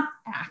not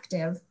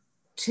active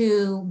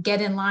to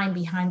get in line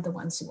behind the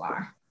ones who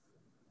are.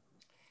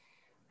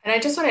 And I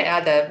just want to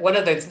add that one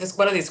of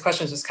these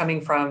questions was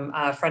coming from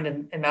a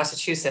friend in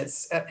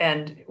Massachusetts,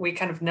 and we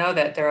kind of know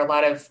that there are a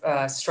lot of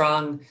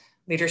strong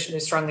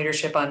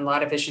leadership on a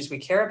lot of issues we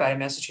care about in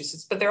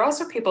Massachusetts, but there are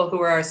also people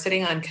who are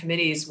sitting on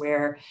committees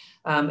where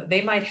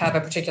they might have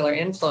a particular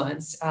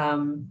influence. I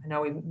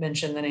know we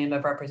mentioned the name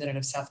of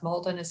Representative Seth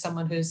Moulton as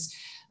someone who's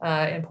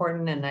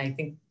important, and I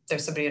think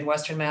there's somebody in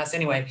Western Mass.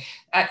 Anyway,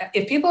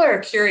 if people are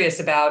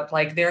curious about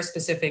like their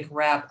specific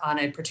rep on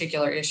a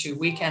particular issue,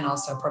 we can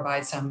also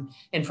provide some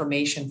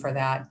information for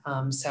that,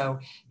 so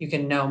you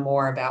can know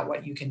more about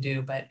what you can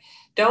do. But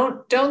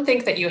don't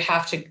think that you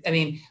have to. I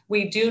mean,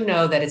 we do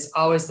know that it's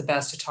always the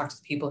best to talk to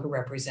the people who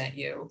represent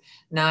you,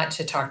 not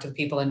to talk to the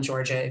people in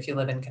Georgia if you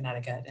live in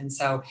Connecticut. And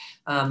so,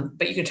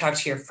 but you can talk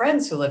to your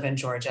friends who live in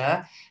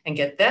Georgia and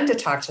get them to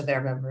talk to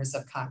their members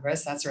of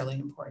Congress. That's really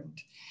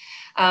important.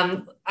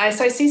 So I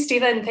see,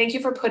 Stephen, thank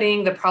you for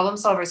putting the Problem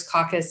Solvers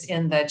Caucus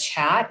in the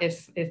chat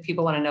if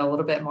people want to know a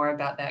little bit more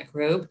about that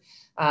group.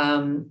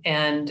 Let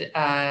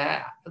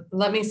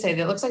me say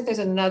that it looks like there's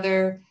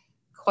another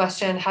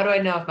question. How do I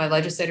know if my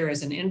legislator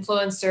is an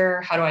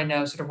influencer? How do I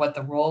know sort of what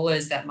the role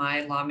is that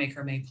my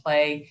lawmaker may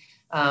play?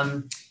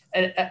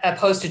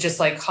 Opposed to just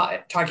like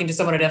talking to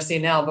someone at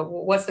FCNL, but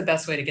what's the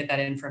best way to get that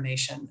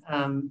information?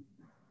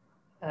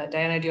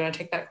 Diana, do you want to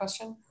take that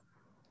question?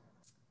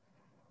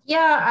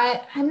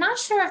 Yeah, I'm not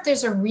sure if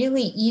there's a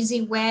really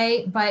easy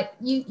way, but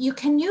you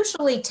can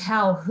usually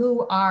tell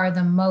who are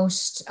the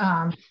most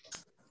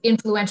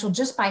influential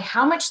just by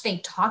how much they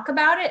talk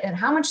about it and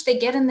how much they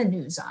get in the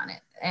news on it.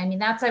 I mean,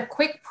 that's a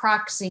quick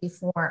proxy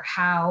for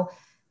how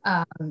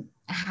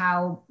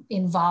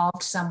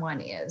involved someone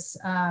is.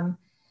 But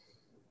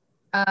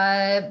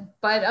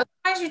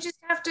otherwise, you just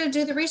have to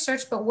do the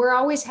research. But we're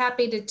always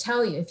happy to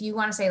tell you if you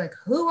want to say, like,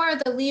 who are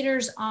the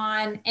leaders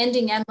on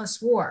ending endless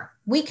war?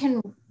 We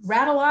can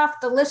rattle off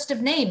the list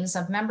of names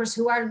of members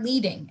who are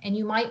leading, and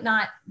you might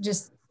not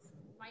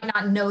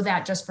know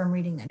that just from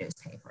reading the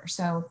newspaper.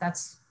 So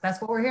that's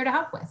what we're here to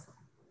help with.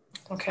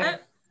 Okay.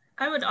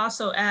 I would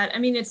also add, I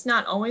mean, it's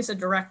not always a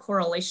direct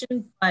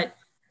correlation, but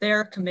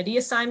their committee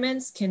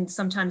assignments can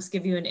sometimes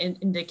give you an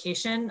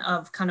indication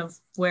of kind of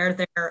where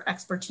their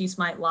expertise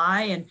might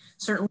lie. And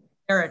certainly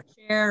if they're a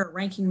chair or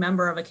ranking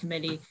member of a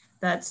committee,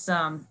 that's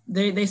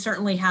they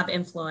certainly have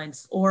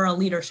influence, or a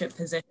leadership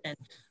position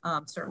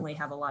certainly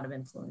have a lot of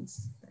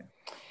influence there.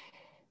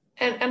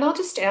 And I'll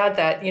just add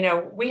that,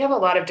 we have a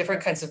lot of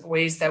different kinds of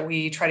ways that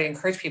we try to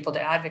encourage people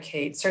to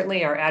advocate.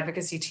 Certainly our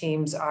advocacy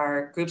teams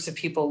are groups of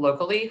people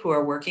locally who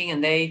are working,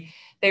 and they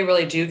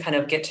really do kind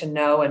of get to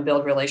know and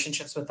build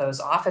relationships with those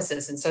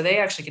offices. And so they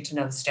actually get to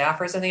know the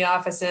staffers in the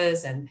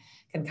offices and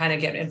can kind of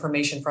get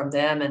information from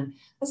them. And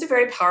that's a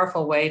very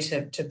powerful way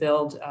to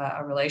build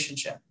a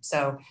relationship.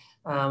 So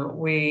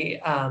we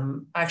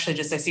actually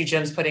I see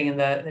Jim's putting in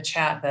the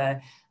chat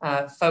the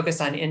focus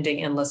on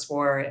ending endless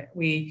war.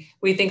 We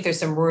think there's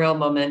some real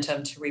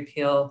momentum to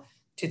repeal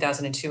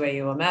 2002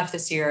 AUMF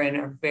this year, and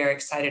are very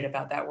excited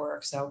about that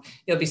work. So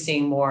you'll be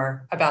seeing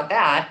more about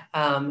that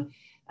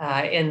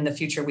in the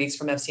future weeks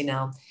from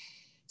FCNL.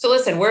 So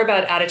listen, we're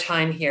about out of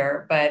time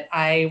here, but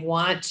I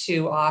want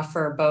to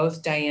offer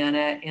both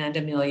Diana and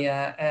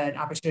Amelia an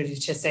opportunity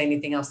to say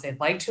anything else they'd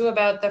like to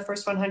about the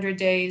first 100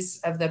 days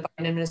of the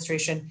Biden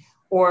administration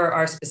or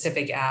our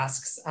specific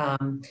asks.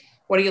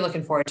 What are you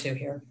looking forward to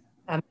here?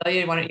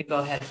 Amelia, why don't you go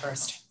ahead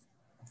first?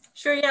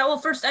 Sure, yeah, well,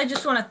 first, I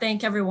just want to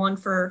thank everyone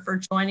for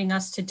joining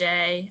us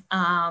today.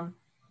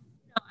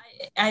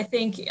 I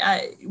think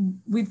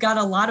we've got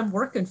a lot of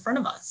work in front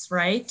of us,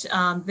 right?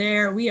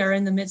 We are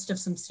in the midst of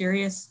some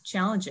serious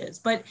challenges.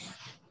 But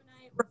when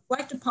I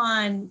reflect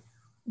upon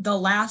the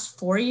last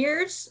 4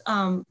 years,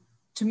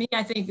 to me,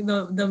 I think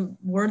the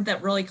word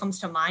that really comes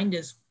to mind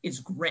is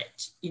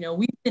grit.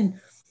 We've been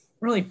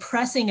really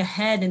pressing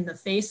ahead in the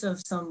face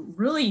of some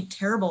really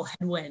terrible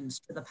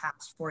headwinds for the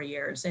past 4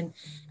 years. And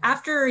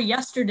after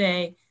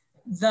yesterday,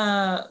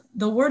 the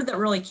word that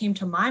really came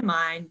to my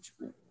mind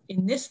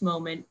in this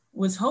moment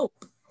was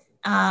hope.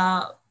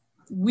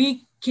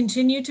 We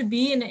continue to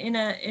be in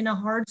a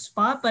hard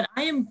spot, but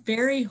I am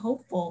very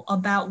hopeful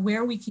about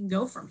where we can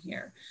go from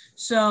here.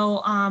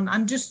 So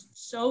I'm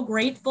just so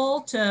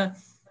grateful to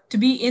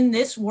be in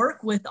this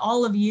work with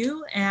all of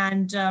you,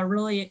 and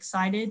really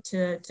excited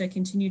to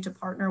continue to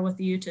partner with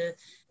you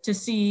to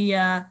see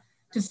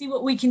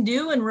what we can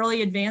do and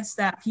really advance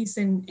that peace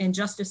and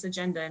justice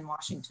agenda in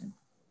Washington.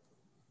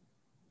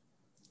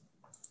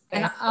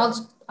 And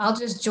I'll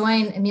just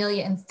join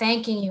Amelia in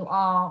thanking you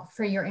all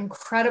for your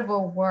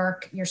incredible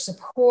work, your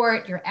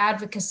support, your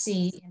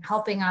advocacy in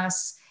helping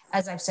us.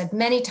 As I've said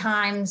many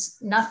times,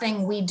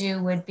 nothing we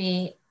do would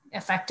be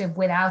effective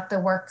without the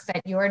work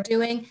that you're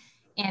doing.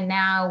 And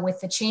now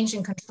with the change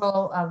in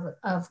control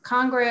of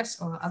Congress,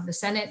 or of the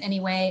Senate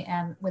anyway,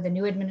 and with a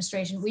new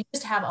administration, we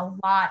just have a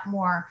lot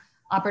more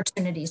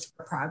opportunities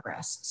for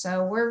progress.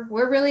 So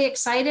we're really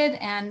excited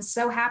and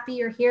so happy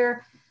you're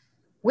here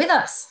with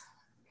us.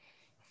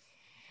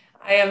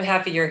 I am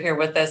happy you're here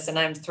with us, and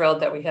I'm thrilled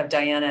that we have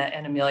Diana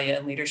and Amelia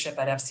in leadership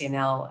at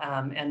FCNL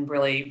and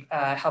really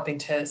helping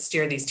to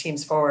steer these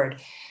teams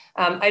forward.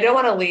 I don't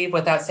want to leave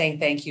without saying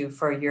thank you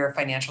for your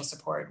financial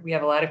support. We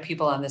have a lot of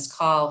people on this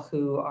call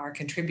who are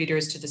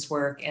contributors to this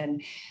work,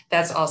 and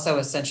that's also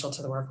essential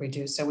to the work we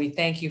do. So we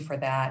thank you for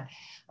that.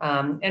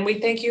 And we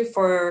thank you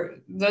for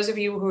those of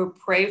you who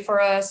pray for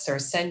us or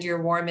send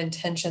your warm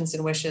intentions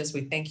and wishes.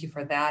 We thank you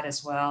for that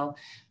as well.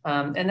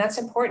 And that's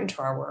important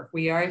to our work.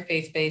 We are a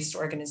faith-based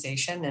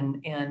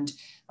organization and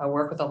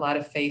work with a lot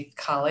of faith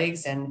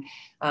colleagues. And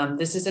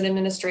this is an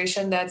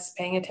administration that's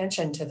paying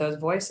attention to those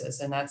voices.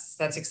 And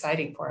that's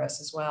exciting for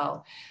us as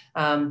well.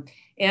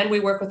 And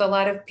we work with a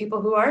lot of people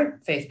who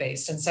aren't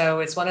faith-based. And so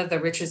it's one of the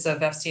riches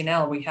of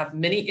FCNL. We have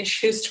many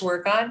issues to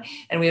work on,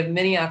 and we have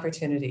many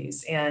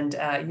opportunities, and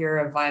you're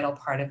a vital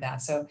part of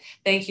that. So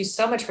thank you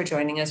so much for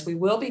joining us. We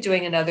will be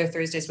doing another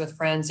Thursdays with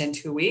Friends in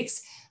 2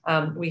 weeks.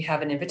 We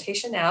have an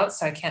invitation out,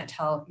 so I can't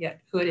tell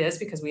yet who it is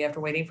because we have to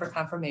waiting for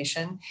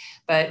confirmation.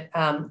 But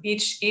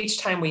each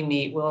time we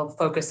meet, we'll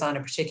focus on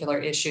a particular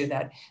issue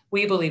that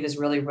we believe is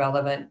really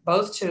relevant,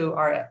 both to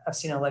our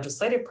FCNL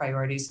legislative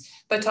priorities,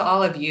 but to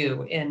all of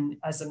you in,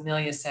 as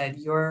Amelia said,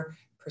 your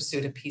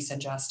pursuit of peace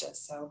and justice.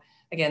 So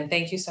again,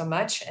 thank you so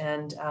much,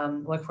 and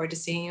look forward to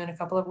seeing you in a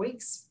couple of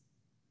weeks.